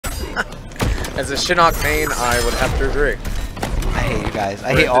As a Shinnok main, I would have to agree. I hate you guys.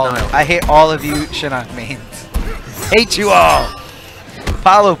 I hate all of you Shinnok mains. Hate you all.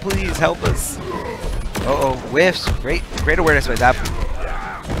 Paulo, please help us. Uh-oh, whiffs. Great awareness by Zappa.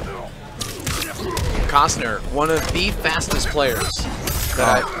 Cossner, one of the fastest players.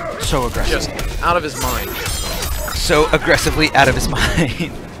 So aggressive. Just out of his mind. So aggressively out of his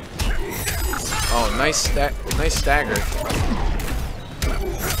mind. Oh, nice stagger.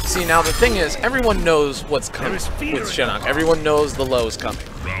 See, now the thing is, everyone knows what's coming with Shinnok. Everyone knows the low is coming.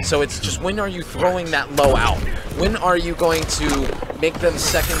 So it's just, when are you throwing that low out? When are you going to make them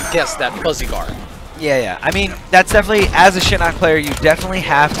second guess that fuzzy guard? Yeah. I mean, that's definitely, as a Shinnok player, you definitely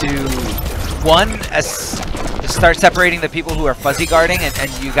have to, start separating the people who are fuzzy guarding,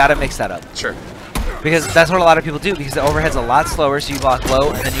 and you got to mix that up. Sure. Because that's what a lot of people do, because the overhead's a lot slower, so you block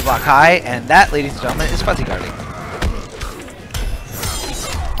low, and then you block high, and that, ladies and gentlemen, is fuzzy guarding.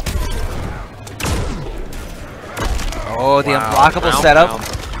 Oh, the unblockable setup.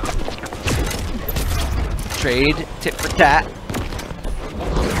 Trade, tit for tat.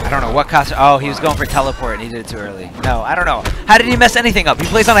 I don't know what Cossner. Oh, he was going for teleport and he did it too early. No, I don't know. How did he mess anything up? He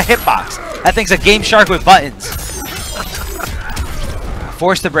plays on a hitbox. That thing's a Game Shark with buttons.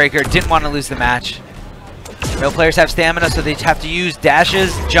 Forced the breaker. Didn't want to lose the match. Real players have stamina, so they have to use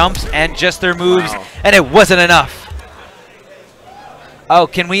dashes, jumps, and just their moves, and it wasn't enough. Oh,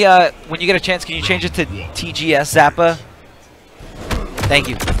 can we, when you get a chance, can you change it to TGS, Zappa? Thank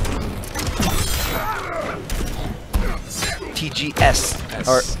you. TGS.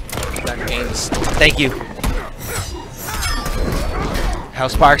 Or that game's. Thank you. How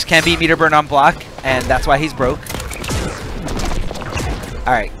Sparks can beat meter burn on block, and that's why he's broke.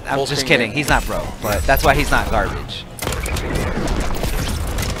 Alright, I'm just kidding. He's not broke, but that's why he's not garbage.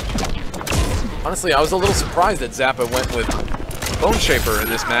 Honestly, I was a little surprised that Zappa went with Bone Shaper in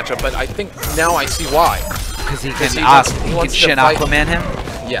this matchup, but I think now I see why. Because he can Shin Aquaman him?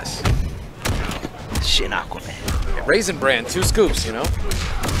 Yes. Shin Aquaman. Raisin Bran, 2 scoops, you know?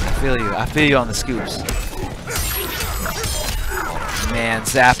 I feel you. I feel you on the scoops. Man,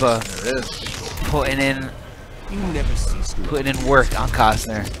 Zappa putting in work on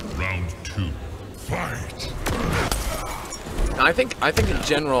Cossner. Round 2, fight. I think in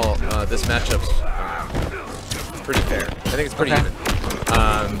general this matchup's pretty fair. I think it's pretty even.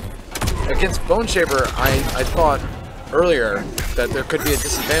 Against Bone Shaper, I thought earlier that there could be a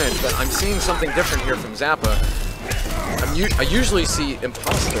disadvantage, but I'm seeing something different here from Zappa. I usually see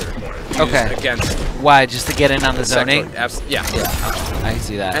Imposter against. Why? Just to get in on the zoning? Yeah. I can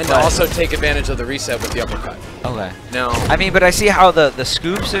see that. And also take advantage of the reset with the uppercut. Okay. Now, I mean, but I see how the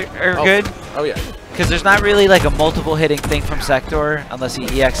scoops are good. Oh, yeah. Because there's not really like a multiple hitting thing from Sector unless he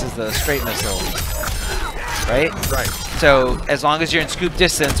EXs the straight missile. Right? Right. So as long as you're in scoop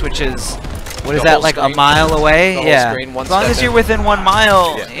distance, which is, what is The that, whole like screen. a mile away? The whole Yeah. screen, one as long step as you're in. within 1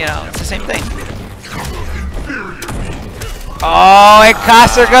 mile, Yeah. you know, it's the same thing. Oh, and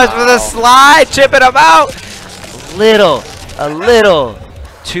Cossner goes for the slide, chipping him out. A little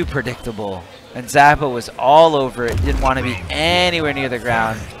too predictable. And Zappa was all over it, didn't want to be anywhere near the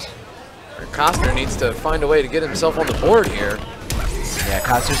ground. Cossner needs to find a way to get himself on the board here. Yeah,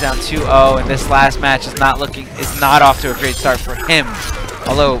 Cossner's down 2-0, and this last match is not off to a great start for him.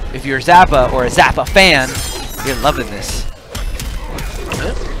 Although, if you're Zappa or a Zappa fan, you're loving this.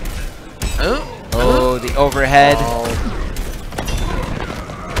 Oh, the overhead.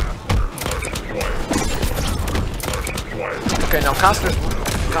 Okay, now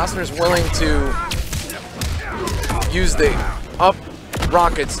Cossner's willing to use the up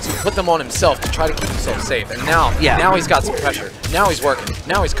rockets to put them on himself to try to keep himself safe. And now he's got some pressure. Now he's working.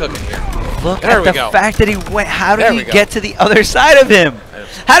 Now he's cooking here. Look at the fact that he went. How did he get to the other side of him?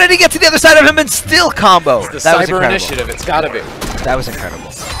 How did he get to the other side of him and still combo? It's the cyber initiative. It's got to be. That was incredible.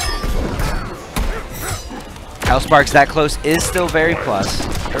 House Sparks that close is still very plus.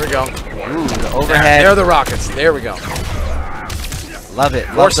 There we go. Ooh, the overhead. There are the rockets. There we go. Love it.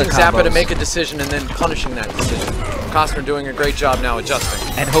 Forcing Zappa to make a decision and then punishing that decision. Cossner doing a great job now adjusting.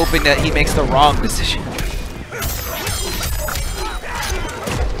 And hoping that he makes the wrong decision.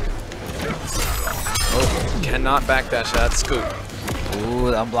 Oh, cannot backdash that scoop. Ooh,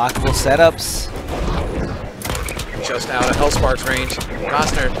 the unblockable setups. Just out of Hellspark's range.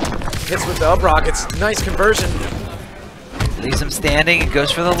 Cossner hits with the up rockets. Nice conversion. Leaves him standing and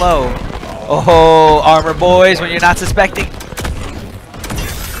goes for the low. Oh, armor boys when you're not suspecting.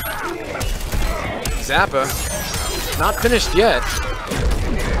 Zappa, not finished yet.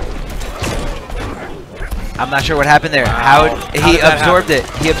 I'm not sure what happened there. Wow. He absorbed it.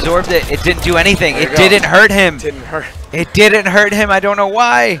 He absorbed it. It didn't do anything. It didn't hurt him. Didn't hurt. It didn't hurt him. I don't know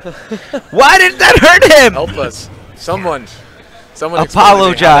why. Why didn't that hurt him? Help us. Someone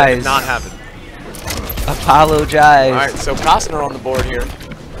apologize. Not happen. Apologize. All right, so Cossner on the board here.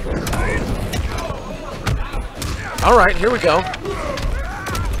 All right, here we go.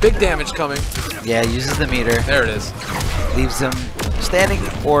 Big damage coming. Yeah, uses the meter. There it is. Leaves him standing,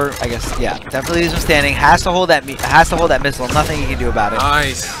 or I guess, yeah, definitely leaves him standing. Has to hold that missile. Nothing he can do about it.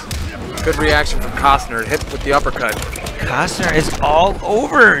 Nice. Good reaction from Cossner. Hit with the uppercut. Cossner is all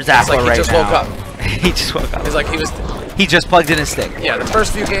over Zappa like he right just now. woke up. He just woke up. It's like He just plugged in his stick. Yeah, the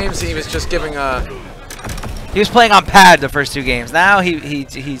first few games he was just giving a. He was playing on pad the first 2 games. Now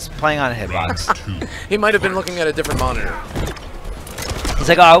he's playing on a hitbox. He might have been looking at a different monitor. He's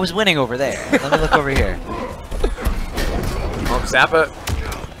like, oh, I was winning over there. Let me look over here. Oh, Zappa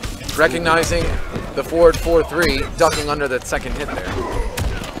recognizing the forward 4-3, ducking under that second hit there.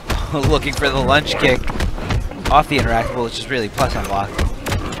 Looking for the lunge kick off the interactable, which is really plus on block.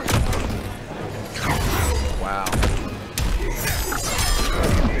 Wow.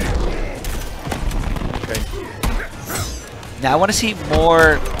 Okay. Now I want to see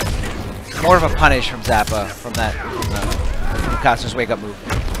more of a punish from Zappa from that from Cossner's wake up move.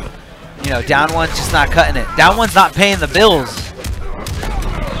 You know, down one's just not cutting it. Down one's not paying the bills.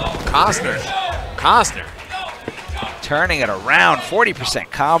 Cossner. Turning it around,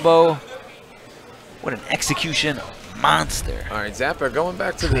 40% combo. What an execution monster. All right, Zappa going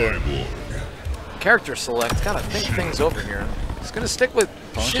back to the character select. Gotta think things over here. He's gonna stick with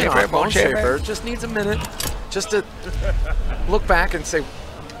Bone Shaper. Just needs a minute just to look back and say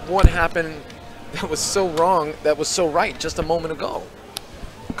what happened that was so wrong, that was so right just a moment ago.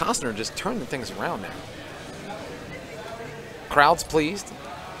 Cossner just turning things around now. Crowd's pleased.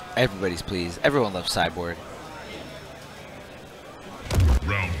 Everybody's pleased. Everyone loves Cyborg.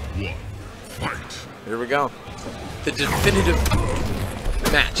 Round 1. Fight. Here we go. The definitive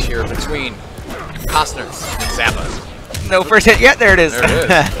match here between Cossner and Zappa. No first hit yet. There it is. There it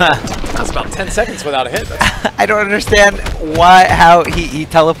is. That's about 10 seconds without a hit. I don't understand how he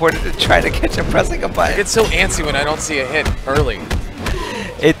teleported to try to catch him pressing a button. I get so antsy when I don't see a hit early.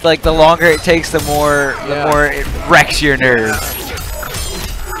 It's like the longer it takes, the more it wrecks your nerves.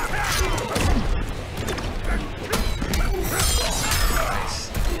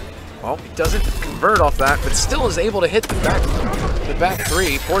 Well, he doesn't convert off that, but still is able to hit the back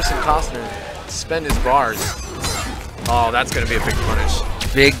 3, forcing Cossner to spend his bars. Oh, that's going to be a big punish.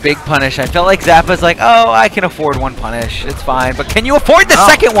 Big punish. I felt like Zappa's like, oh, I can afford 1 punish. It's fine. But can you afford the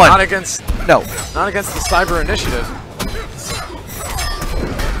second one? Not against the Cyber Initiative.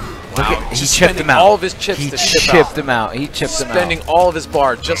 Wow. He chipped him out. All of his chips to chip out. He chipped him out. Spending all of his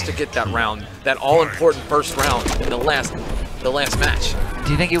bar just to get that round, that all-important first round in the last match.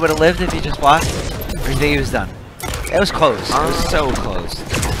 Do you think he would have lived if he just blocked? Or do you think he was done? It was close. It was so close.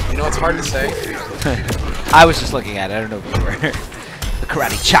 You know, it's hard to say. I was just looking at it. I don't know if you were. The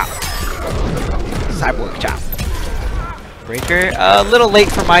karate chop. Cyborg chop. Breaker. A little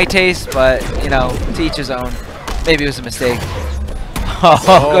late for my taste, but, you know, to each his own. Maybe it was a mistake.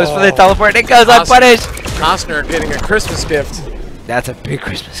 Oh, goes for the teleport. It goes unpunished. Cossner getting a Christmas gift. That's a big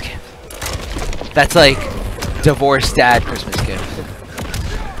Christmas gift. That's like divorced dad Christmas gift.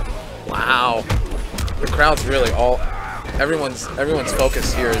 Wow. The crowd's really everyone's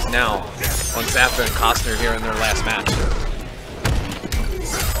focus here is now on Zappa and Cossner here in their last match.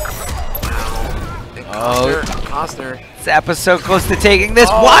 Wow. Cossner. Zappa's so close to taking this.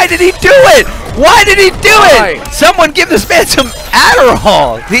 Oh. Why did he do it? Why did he do it? Someone give this man some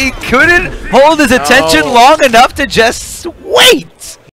Adderall. He couldn't hold his attention long enough to just wait.